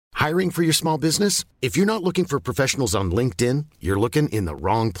Hiring for your small business? If you're not looking for professionals on LinkedIn, you're looking in the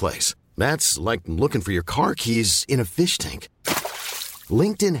wrong place. That's like looking for your car keys in a fish tank.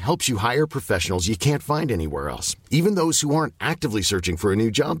 LinkedIn helps you hire professionals you can't find anywhere else, even those who aren't actively searching for a new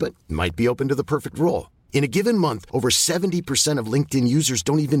job but might be open to the perfect role. In a given month, over 70% of LinkedIn users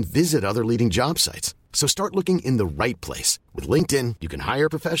don't even visit other leading job sites. So start looking in the right place. With LinkedIn, you can hire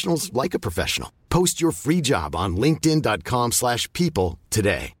professionals like a professional. Post your free job on linkedin.com/people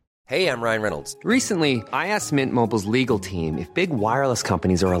today. Hey, I'm Ryan Reynolds. Recently, I asked Mint Mobile's legal team if big wireless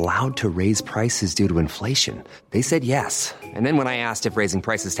companies are allowed to raise prices due to inflation. They said yes. And then when I asked if raising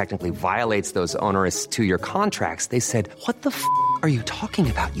prices technically violates those onerous 2-year contracts, they said, "What the f*** are you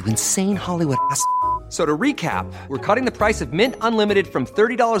talking about, you insane Hollywood ass?" So to recap, we're cutting the price of Mint Unlimited from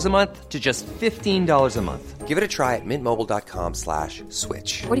 $30 a month to just $15 a month. Give it a try at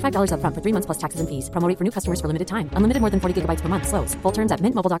mintmobile.com/switch. $45 up front for 3 months plus taxes and fees. Promo rate for new customers for limited time. Unlimited more than 40 gigabytes per month. Slows full terms at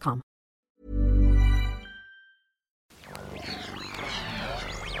mintmobile.com.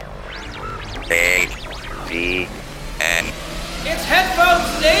 A-V-N. It's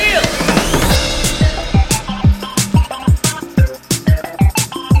Headphones Neil!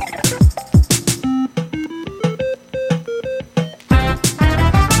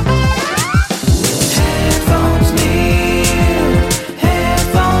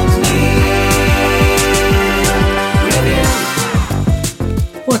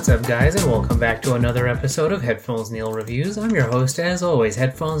 What's up, guys, and welcome back to another episode of Headphones Neil Reviews. I'm your host, as always,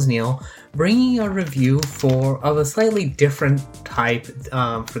 Headphones Neil, bringing a review of a slightly different type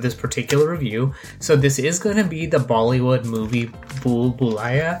for this particular review. So this is going to be the Bollywood movie Bhool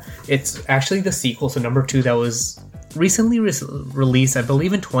Bhulaiyaa. It's actually the sequel, so number 2, that was recently released, I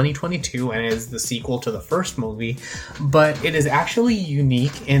believe in 2022, and is the sequel to the first movie, but it is actually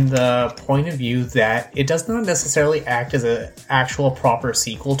unique in the point of view that it does not necessarily act as an actual proper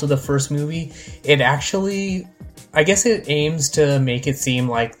sequel to the first movie. It actually, I guess it aims to make it seem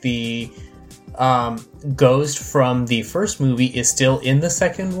like the ghost from the first movie is still in the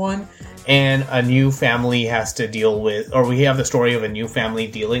second one, and a new family has to deal with, or we have the story of a new family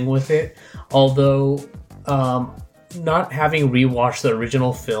dealing with it. Although, not having rewatched the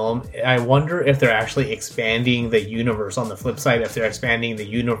original film, I wonder if they're actually expanding the universe. On the flip side, if they're expanding the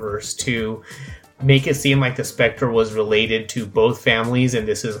universe to make it seem like the Spectre was related to both families, and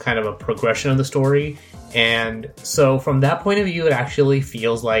this is kind of a progression of the story. And so from that point of view, it actually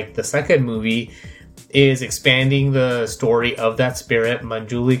feels like the second movie is expanding the story of that spirit,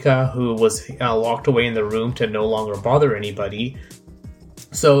 Manjulika, who was locked away in the room to no longer bother anybody.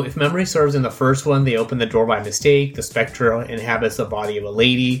 So, if memory serves, in the first one, they open the door by mistake. The Spectre inhabits the body of a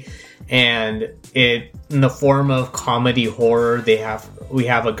lady, and it, in the form of comedy horror, we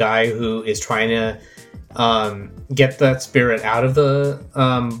have a guy who is trying to get that spirit out of the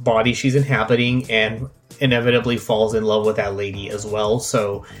body she's inhabiting, and inevitably falls in love with that lady as well.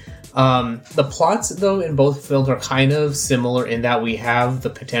 So, the plots, though, in both films are kind of similar in that we have the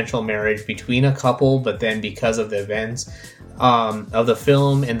potential marriage between a couple, but then because of the events of the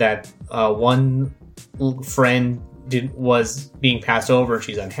film, and that one friend was being passed over,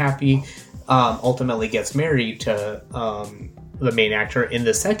 she's unhappy, ultimately gets married to the main actor. In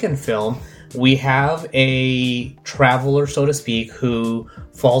the second film, we have a traveler, so to speak, who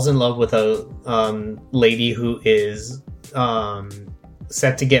falls in love with a lady who is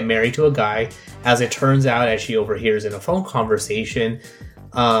set to get married to a guy. As it turns out, as she overhears in a phone conversation,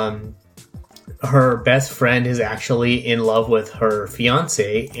 her best friend is actually in love with her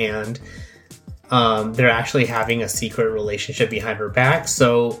fiance, and they're actually having a secret relationship behind her back.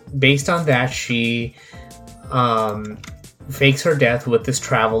 So based on that, she fakes her death with this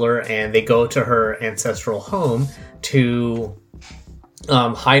traveler, and they go to her ancestral home to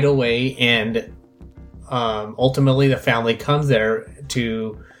hide away, and ultimately the family comes there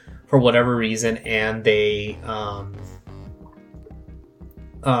for whatever reason, and they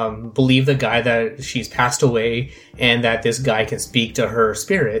believe the guy that she's passed away, and that this guy can speak to her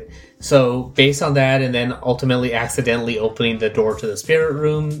spirit. So based on that, and then ultimately accidentally opening the door to the spirit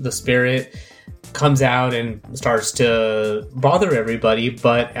room, the spirit comes out and starts to bother everybody.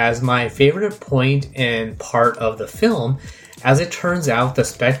 But as my favorite point and part of the film, as it turns out, the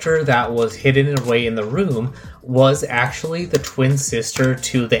Spectre that was hidden away in the room was actually the twin sister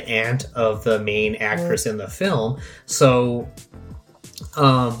to the aunt of the main actress in the film. So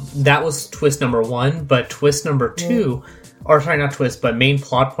that was twist number 1, but twist number 2, or sorry, not twist, but main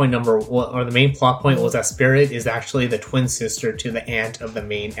plot point the main plot point was that Spirit is actually the twin sister to the aunt of the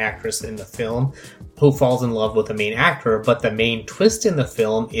main actress in the film, who falls in love with the main actor. But the main twist in the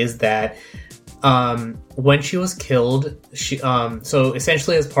film is that when she was killed, so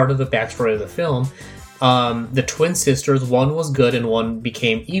essentially as part of the backstory of the film, the twin sisters, one was good and one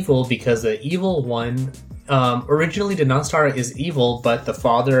became evil because the evil one originally did not start as evil, but the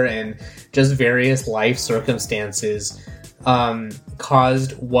father and just various life circumstances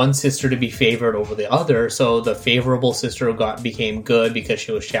caused one sister to be favored over the other. So the favorable sister became good because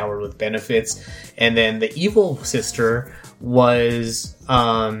she was showered with benefits, and then the evil sister was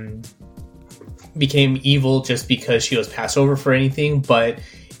became evil just because she was passed over for anything. But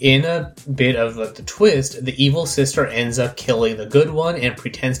in a bit of the twist, the evil sister ends up killing the good one and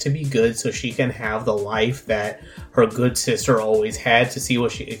pretends to be good so she can have the life that her good sister always had, to see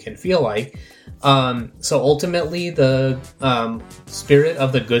what it can feel like. So ultimately, the spirit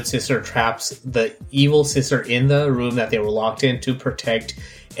of the good sister traps the evil sister in the room that they were locked in to protect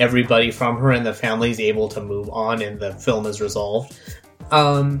everybody from her, and the family is able to move on and the film is resolved.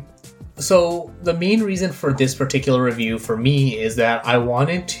 So the main reason for this particular review for me is that I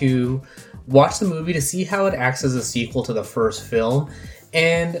wanted to watch the movie to see how it acts as a sequel to the first film.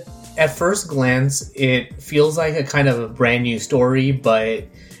 And at first glance, it feels like a kind of a brand new story, but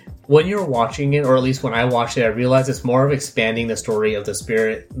when you're watching it, or at least when I watched it, I realized it's more of expanding the story of the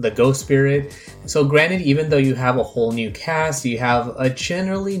spirit, the ghost spirit. So granted, even though you have a whole new cast, you have a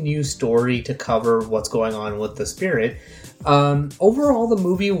generally new story to cover what's going on with the spirit. Overall, the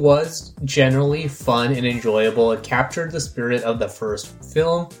movie was generally fun and enjoyable. It captured the spirit of the first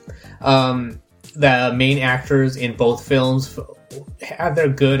film. The main actors in both films had their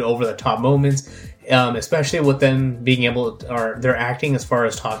good over-the-top moments, especially with them being able to, or their acting as far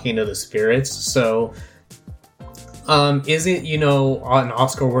as talking to the spirits. So, is it, an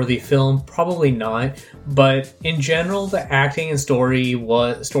Oscar-worthy film? Probably not. But in general, the acting and stories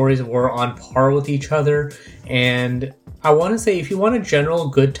were on par with each other. And I want to say, if you want a general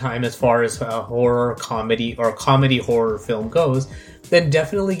good time as far as a horror comedy or comedy horror film goes, then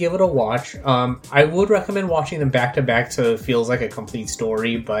definitely give it a watch. I would recommend watching them back to back so it feels like a complete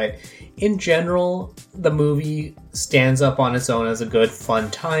story, but in general, the movie stands up on its own as a good, fun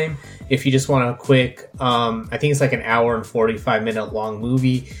time. If you just want a quick, I think it's like an hour and 45-minute long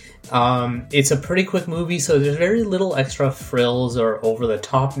movie. It's a pretty quick movie, so there's very little extra frills or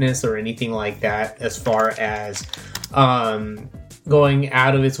over-the-topness or anything like that as far as going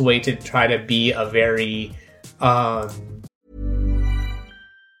out of its way to try to be a very...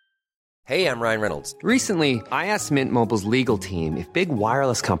 Hey, I'm Ryan Reynolds. Recently, I asked Mint Mobile's legal team if big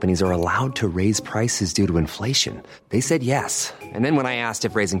wireless companies are allowed to raise prices due to inflation. They said yes. And then when I asked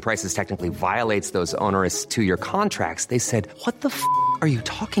if raising prices technically violates those onerous 2-year contracts, they said, "What the f*** are you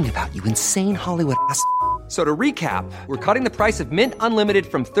talking about, you insane Hollywood ass?" So to recap, we're cutting the price of Mint Unlimited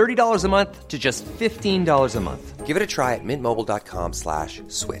from $30 a month to just $15 a month. Give it a try at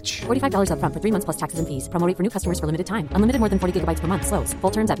mintmobile.com/switch. $45 up front for 3 months plus taxes and fees. Promo rate for new customers for limited time. Unlimited more than 40 gigabytes per month. Slows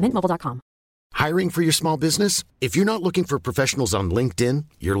full terms at mintmobile.com. Hiring for your small business? If you're not looking for professionals on LinkedIn,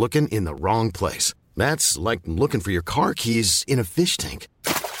 you're looking in the wrong place. That's like looking for your car keys in a fish tank.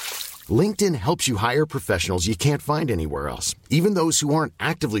 LinkedIn helps you hire professionals you can't find anywhere else, even those who aren't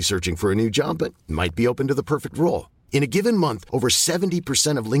actively searching for a new job but might be open to the perfect role. In a given month, over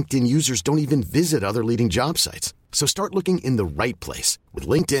 70% of LinkedIn users don't even visit other leading job sites. So start looking in the right place. With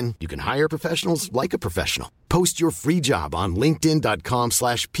LinkedIn, you can hire professionals like a professional. Post your free job on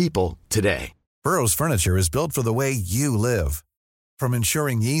linkedin.com/people today. Burrow's furniture is built for the way you live. From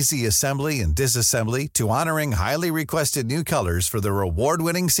ensuring easy assembly and disassembly to honoring highly requested new colors for their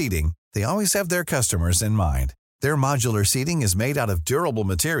award-winning seating, they always have their customers in mind. Their modular seating is made out of durable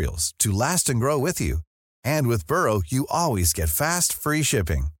materials to last and grow with you. And with Burrow, you always get fast, free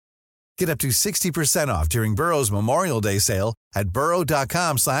shipping. Get up to 60% off during Burrow's Memorial Day sale at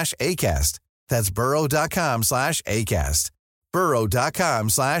burrow.com/ACAST. That's burrow.com/ACAST.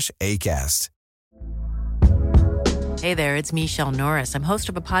 burrow.com/ACAST. Hey there, it's Michelle Norris. I'm host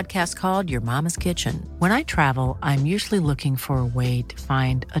of a podcast called Your Mama's Kitchen. When I travel, I'm usually looking for a way to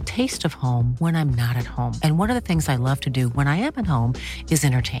find a taste of home when I'm not at home. And one of the things I love to do when I am at home is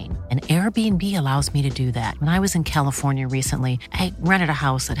entertain. And Airbnb allows me to do that. When I was in California recently, I rented a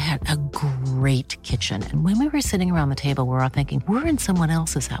house that had a great kitchen. And when we were sitting around the table, we were all thinking, we're in someone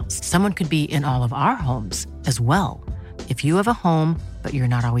else's house. Someone could be in all of our homes as well. If you have a home, but you're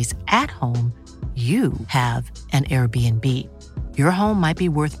not always at home, you have an Airbnb. Your home might be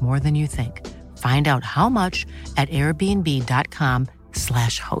worth more than you think. Find out how much at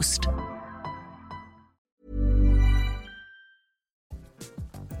airbnb.com/host.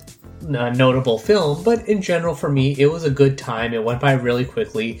 A notable film, but in general for me, it was a good time. It went by really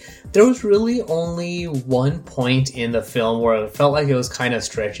quickly. There was really only one point in the film where it felt like it was kind of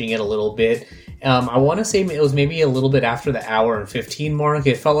stretching it a little bit, I want to say it was maybe a little bit after the hour and 15 mark.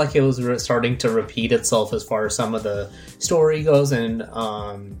 It felt like it was starting to repeat itself as far as some of the story goes and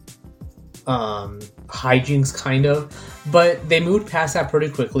hijinks kind of, but they moved past that pretty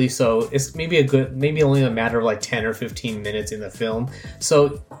quickly, so it's maybe only a matter of like 10 or 15 minutes in the film.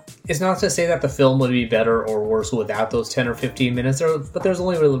 So it's not to say that the film would be better or worse without those 10 or 15 minutes, but there's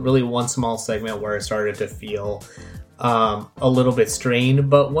only really one small segment where it started to feel a little bit strained.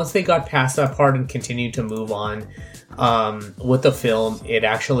 But once they got past that part and continued to move on with the film, it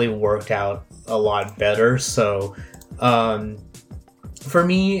actually worked out a lot better. So for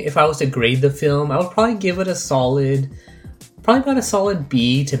me, if I was to grade the film, I would probably give it probably about a solid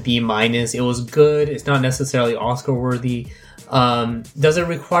B to B minus. It was good. It's not necessarily Oscar worthy. Does it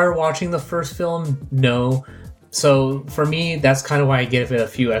require watching the first film? No. So for me, that's kind of why I give it a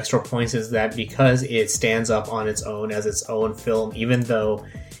few extra points, is that because it stands up on its own as its own film, even though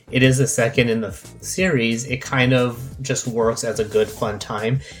it is the second in the series, it kind of just works as a good fun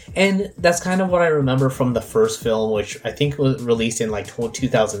time. And that's kind of what I remember from the first film, which I think was released in like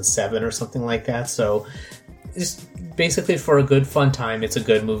 2007 or something like that. So it's basically for a good fun time. It's a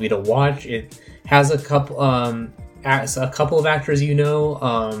good movie to watch. It has a couple of actors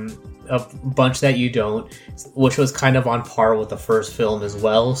a bunch that you don't, which was kind of on par with the first film as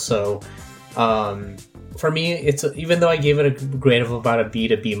well. So for me, even though I gave it a grade of about a B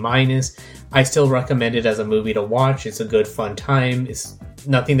to B minus, I still recommend it as a movie to watch. It's a good fun time. It's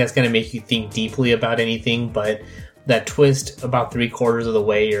nothing that's going to make you think deeply about anything, but that twist about 3/4 of the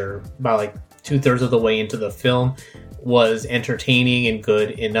way, or about like 2/3 of the way into the film, was entertaining and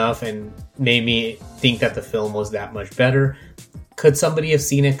good enough and made me think that the film was that much better. Could somebody have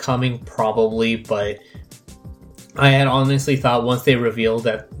seen it coming? Probably, but I had honestly thought once they revealed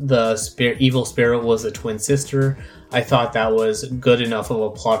that the evil spirit was a twin sister, I thought that was good enough of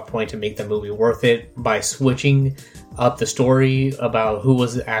a plot point to make the movie worth it. By switching up the story about who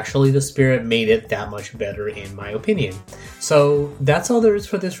was actually the spirit, made it that much better in my opinion. So that's all there is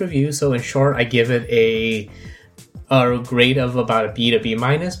for this review. So in short, I give it a grade of about a B to B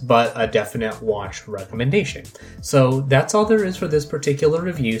minus, but a definite watch recommendation. So that's all there is for this particular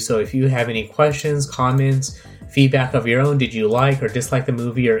review. So if you have any questions, comments, feedback of your own, did you like or dislike the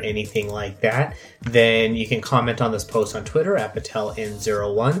movie or anything like that, then you can comment on this post on Twitter at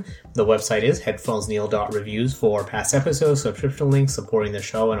PatelN01. The website is headphonesneil.reviews for past episodes, subscription links, supporting the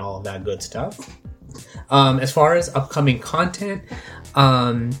show, and all of that good stuff. As far as upcoming content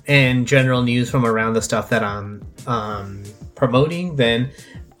and general news from around the stuff that I'm promoting, then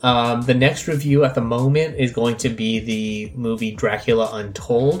the next review at the moment is going to be the movie Dracula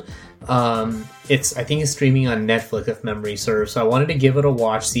Untold. I think it's streaming on Netflix if memory serves, so I wanted to give it a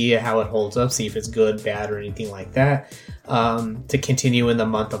watch, see how it holds up, see if it's good, bad, or anything like that, to continue in the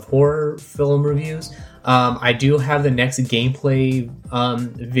month of horror film reviews. I do have the next gameplay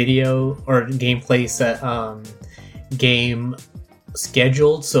video or gameplay set game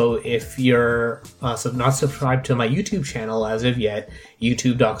scheduled, so if you're not subscribed to my YouTube channel as of yet,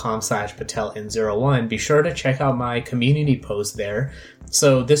 youtube.com/PatelN01, be sure to check out my community post there.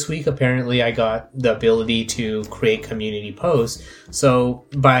 So this week, apparently, I got the ability to create community posts. So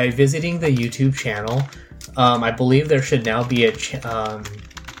by visiting the YouTube channel, I believe there should now be a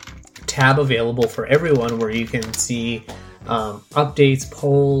tab available for everyone where you can see updates,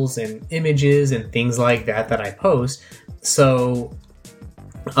 polls, and images and things like that I post. So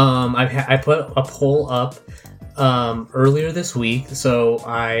I put a poll up earlier this week. So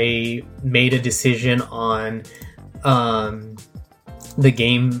I made a decision on the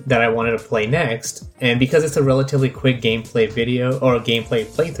game that I wanted to play next, and because it's a relatively quick gameplay video or a gameplay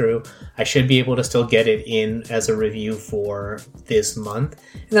playthrough, I should be able to still get it in as a review for this month.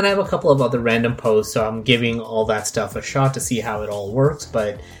 And then I have a couple of other random posts, so I'm giving all that stuff a shot to see how it all works.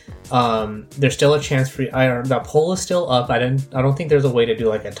 But there's still a chance for the poll is still up. I don't think there's a way to do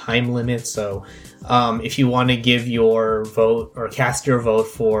like a time limit. So if you want to give your vote or cast your vote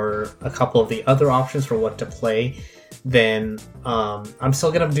for a couple of the other options for what to play, then I'm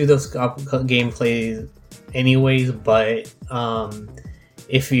still gonna do those gameplays anyways. But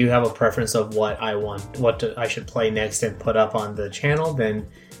if you have a preference of what I should play next and put up on the channel, then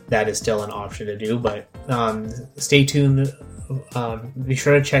that is still an option to do. But stay tuned. Be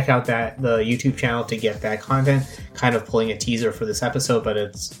sure to check out the YouTube channel to get that content. Kind of pulling a teaser for this episode, but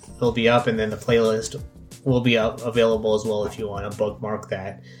it'll be up, and then the playlist will be available as well if you want to bookmark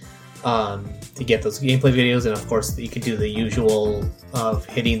that to get those gameplay videos. And of course, you can do the usual of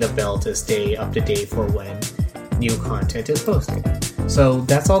hitting the bell to stay up to date for when new content is posted. So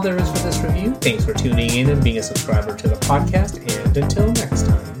that's all there is for this review. Thanks for tuning in and being a subscriber to the podcast, and until next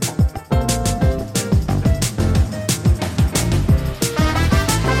time.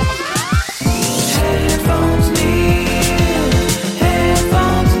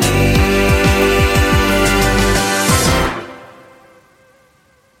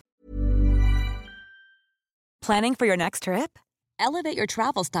 Planning for your next trip? Elevate your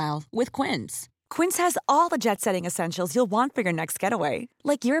travel style with Quince. Quince has all the jet-setting essentials you'll want for your next getaway,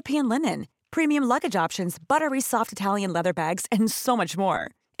 like European linen, premium luggage options, buttery soft Italian leather bags, and so much more.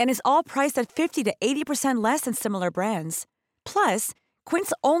 And is all priced at 50 to 80% less than similar brands. Plus,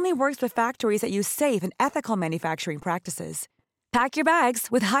 Quince only works with factories that use safe and ethical manufacturing practices. Pack your bags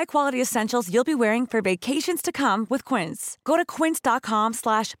with high-quality essentials you'll be wearing for vacations to come with Quince. Go to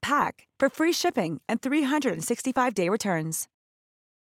quince.com/pack for free shipping and 365-day returns.